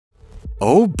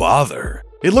Oh bother!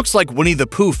 It looks like Winnie the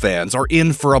Pooh fans are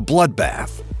in for a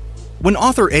bloodbath. When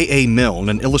author A. Milne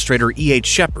and illustrator E.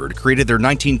 Shepard created their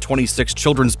 1926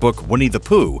 children's book Winnie the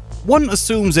Pooh, one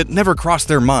assumes it never crossed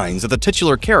their minds that the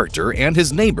titular character and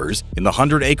his neighbors in the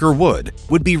 100-acre wood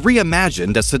would be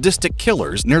reimagined as sadistic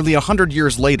killers nearly 100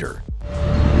 years later.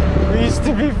 We used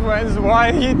to be friends. Why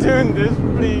are you doing this,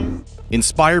 please?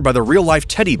 Inspired by the real-life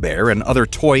teddy bear and other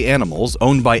toy animals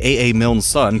owned by A. Milne's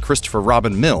son, Christopher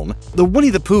Robin Milne, the Winnie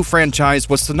the Pooh franchise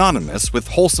was synonymous with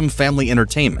wholesome family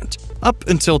entertainment, up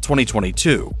until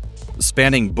 2022.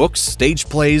 Spanning books, stage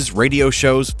plays, radio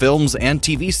shows, films, and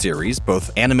TV series, both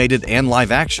animated and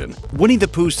live-action, Winnie the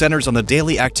Pooh centers on the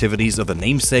daily activities of the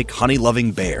namesake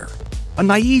honey-loving bear. A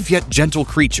naive yet gentle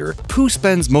creature, Pooh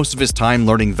spends most of his time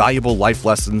learning valuable life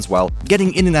lessons while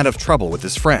getting in and out of trouble with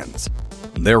his friends.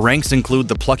 Their ranks include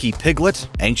the plucky Piglet,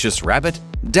 anxious Rabbit,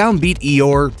 downbeat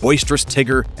Eeyore, boisterous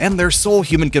Tigger, and their sole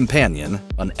human companion,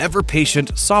 an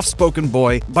ever-patient, soft-spoken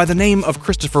boy by the name of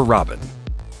Christopher Robin.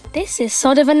 This is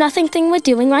sort of a nothing thing we're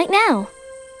doing right now.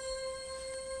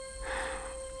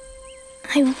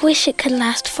 I wish it could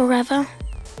last forever.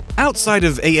 Outside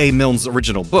of A. Milne's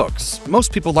original books,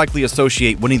 most people likely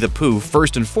associate Winnie the Pooh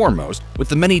first and foremost with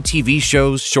the many TV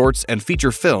shows, shorts, and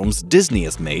feature films Disney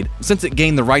has made since it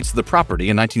gained the rights to the property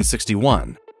in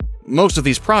 1961. Most of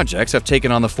these projects have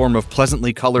taken on the form of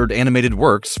pleasantly colored animated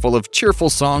works full of cheerful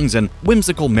songs and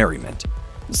whimsical merriment.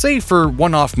 Save for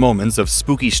one-off moments of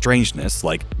spooky strangeness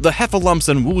like the Heffalumps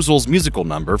and Woozles musical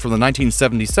number from the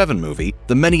 1977 movie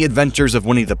The Many Adventures of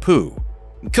Winnie the Pooh.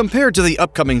 Compared to the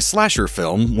upcoming slasher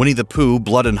film, Winnie the Pooh,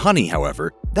 Blood and Honey,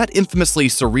 however, that infamously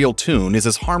surreal tune is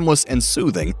as harmless and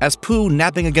soothing as Pooh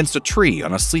napping against a tree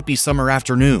on a sleepy summer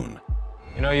afternoon.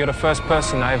 You know, you're the first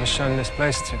person I ever shown this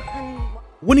place to.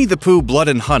 Winnie the Pooh, Blood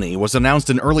and Honey was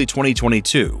announced in early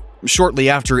 2022, shortly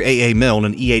after A. Milne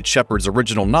and E. Shepard's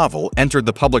original novel entered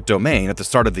the public domain at the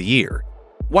start of the year.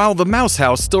 While the Mouse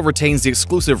House still retains the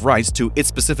exclusive rights to its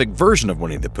specific version of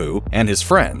Winnie the Pooh and his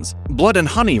friends, Blood and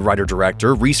Honey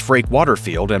writer-director Rhys Frake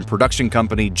Waterfield and production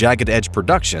company Jagged Edge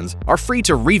Productions are free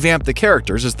to revamp the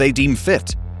characters as they deem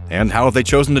fit. And how have they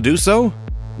chosen to do so?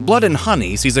 Blood and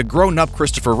Honey sees a grown-up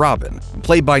Christopher Robin,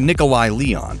 played by Nikolai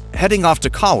Leon, heading off to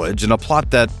college in a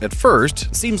plot that, at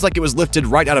first, seems like it was lifted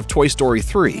right out of Toy Story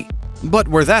 3. But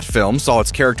where that film saw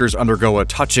its characters undergo a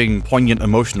touching, poignant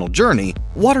emotional journey,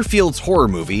 Waterfield's horror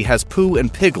movie has Pooh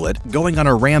and Piglet going on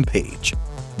a rampage.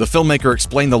 The filmmaker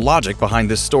explained the logic behind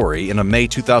this story in a May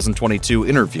 2022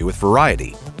 interview with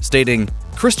Variety, stating,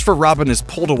 "Christopher Robin is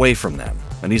pulled away from them,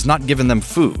 and he's not given them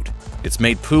food. It's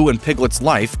made Pooh and Piglet's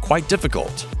life quite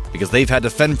difficult. Because they've had to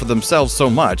fend for themselves so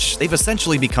much, they've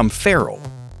essentially become feral.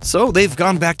 So they've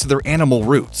gone back to their animal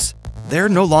roots. They're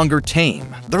no longer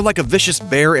tame. They're like a vicious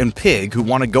bear and pig who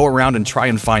want to go around and try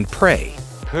and find prey."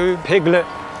 Pooh, Piglet,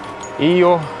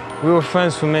 Eeyore, we were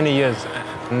friends for many years,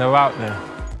 and they're out there.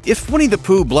 If Winnie the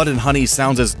Pooh, Blood and Honey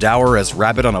sounds as dour as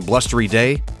Rabbit on a blustery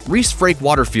day, Rhys Frake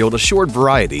Waterfield assured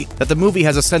Variety that the movie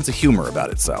has a sense of humor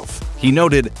about itself. He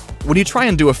noted, "When you try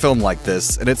and do a film like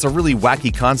this, and it's a really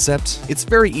wacky concept, it's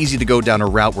very easy to go down a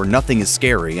route where nothing is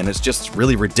scary and it's just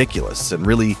really ridiculous and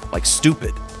really,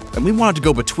 stupid. And we wanted to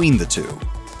go between the two."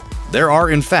 There are,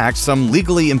 in fact, some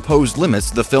legally imposed limits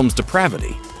to the film's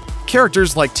depravity.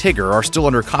 Characters like Tigger are still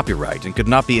under copyright and could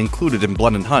not be included in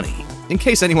Blood and Honey, in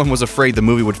case anyone was afraid the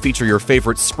movie would feature your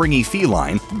favorite springy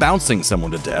feline bouncing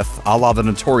someone to death, a la the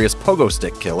notorious pogo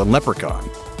stick kill in Leprechaun.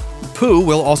 Pooh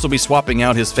will also be swapping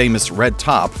out his famous red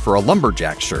top for a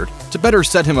lumberjack shirt to better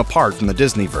set him apart from the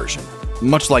Disney version.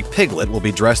 Much like Piglet will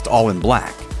be dressed all in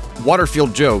black.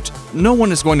 Waterfield joked, "No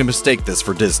one is going to mistake this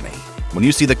for Disney. When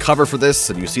you see the cover for this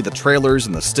and you see the trailers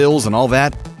and the stills and all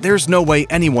that, there's no way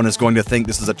anyone is going to think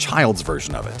this is a child's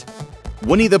version of it."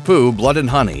 Winnie the Pooh, Blood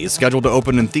and Honey is scheduled to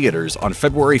open in theaters on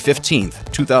February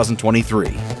 15th,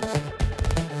 2023.